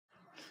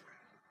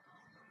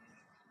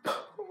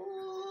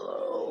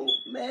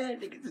man.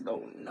 Niggas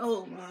don't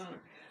know, man.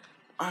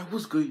 Alright,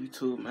 what's good,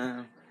 YouTube,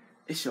 man?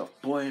 It's your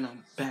boy, and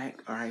I'm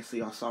back. Alright, so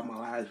y'all saw my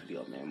last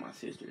video, man. My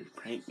sister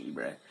pranked me,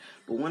 bruh.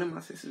 But one of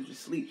my sisters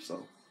just sleep,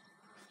 so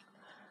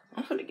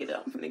I'm finna get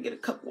up. I'm finna get a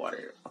cup of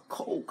water, a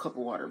cold cup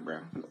of water, bruh.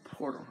 I'm finna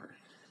pour it on her.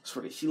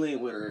 So that she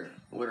laying with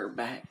her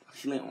back.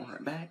 She laying on her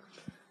back.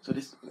 So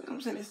this, you know what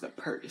I'm saying, it's the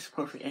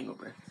perfect angle,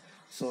 bruh.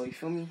 So you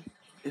feel me?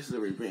 This is a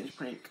revenge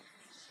prank.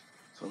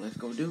 So let's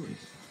go do it.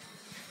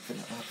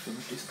 Finna fill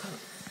up this cup.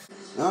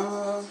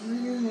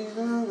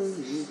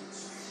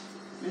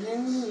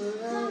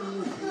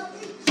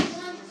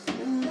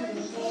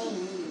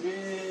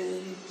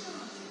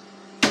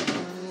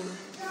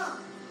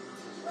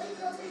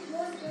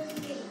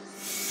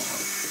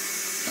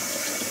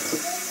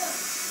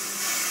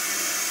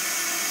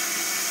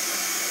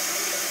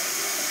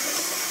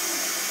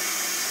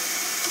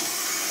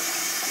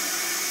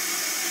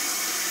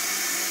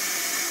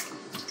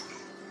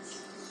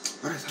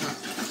 That's hot.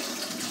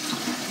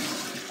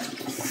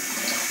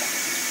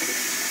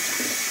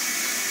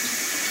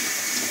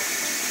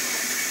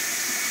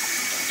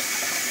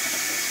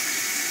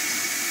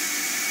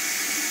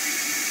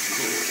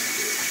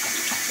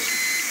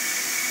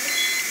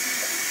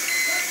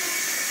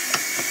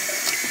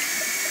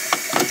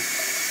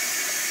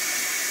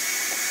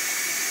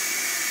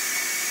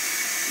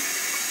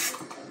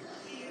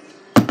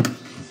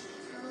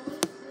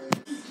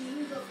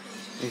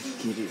 Let's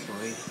get it,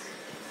 boy.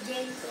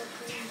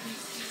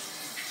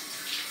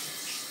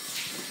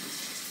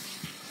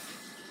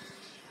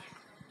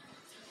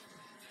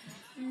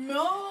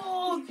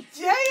 No,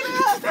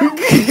 Jada!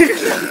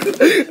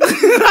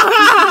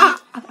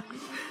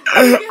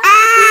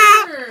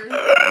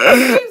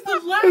 It's the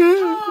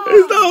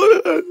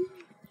laptop.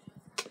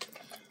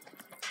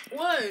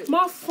 What?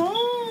 My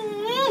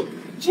phone.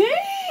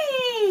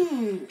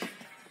 James.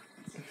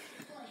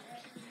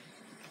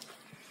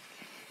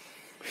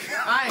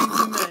 I ain't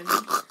do nothing.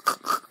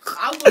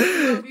 I was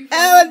before.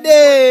 I'm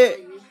dead.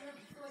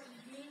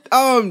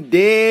 I'm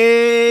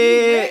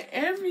dead.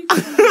 Everything.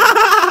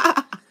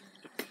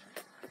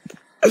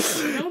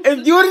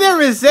 If you would have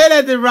never said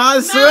that to Ron, I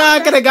swear I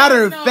could have got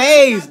her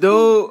face, dude.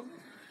 Cool.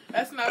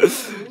 That's not cool.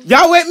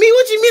 Y'all with me?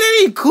 What you mean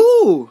that ain't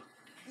cool?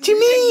 What you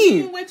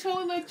mean? With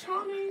your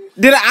electronics?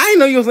 I didn't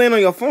know you was laying on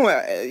your phone.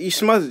 You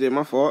smothered it.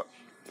 My fault.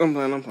 I'm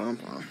playing.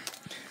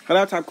 How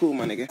that talk cool,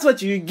 my nigga? That's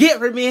what you get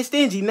for being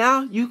stingy.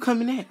 Now you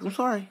coming at. I'm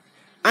sorry.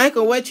 I ain't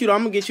gonna wet you though.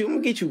 I'm gonna get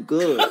you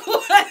good.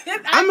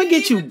 I'm gonna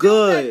get you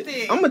good.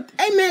 Hey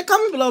man,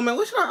 comment below, man.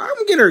 I'm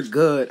gonna get her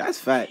good. That's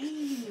fact.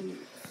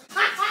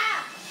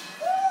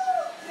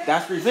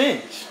 That's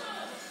revenge.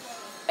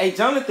 Hey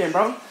Jonathan,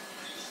 bro.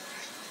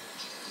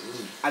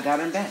 I got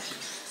her back.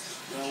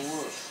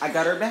 I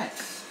got her back.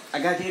 I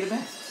got Jada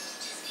back.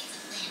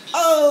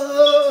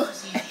 Oh.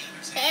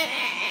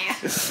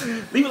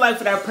 Leave a like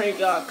for that prank,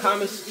 y'all.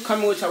 Comment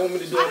what y'all want me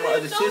to do with my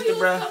other sister,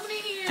 bro.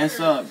 And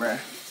sub, bro.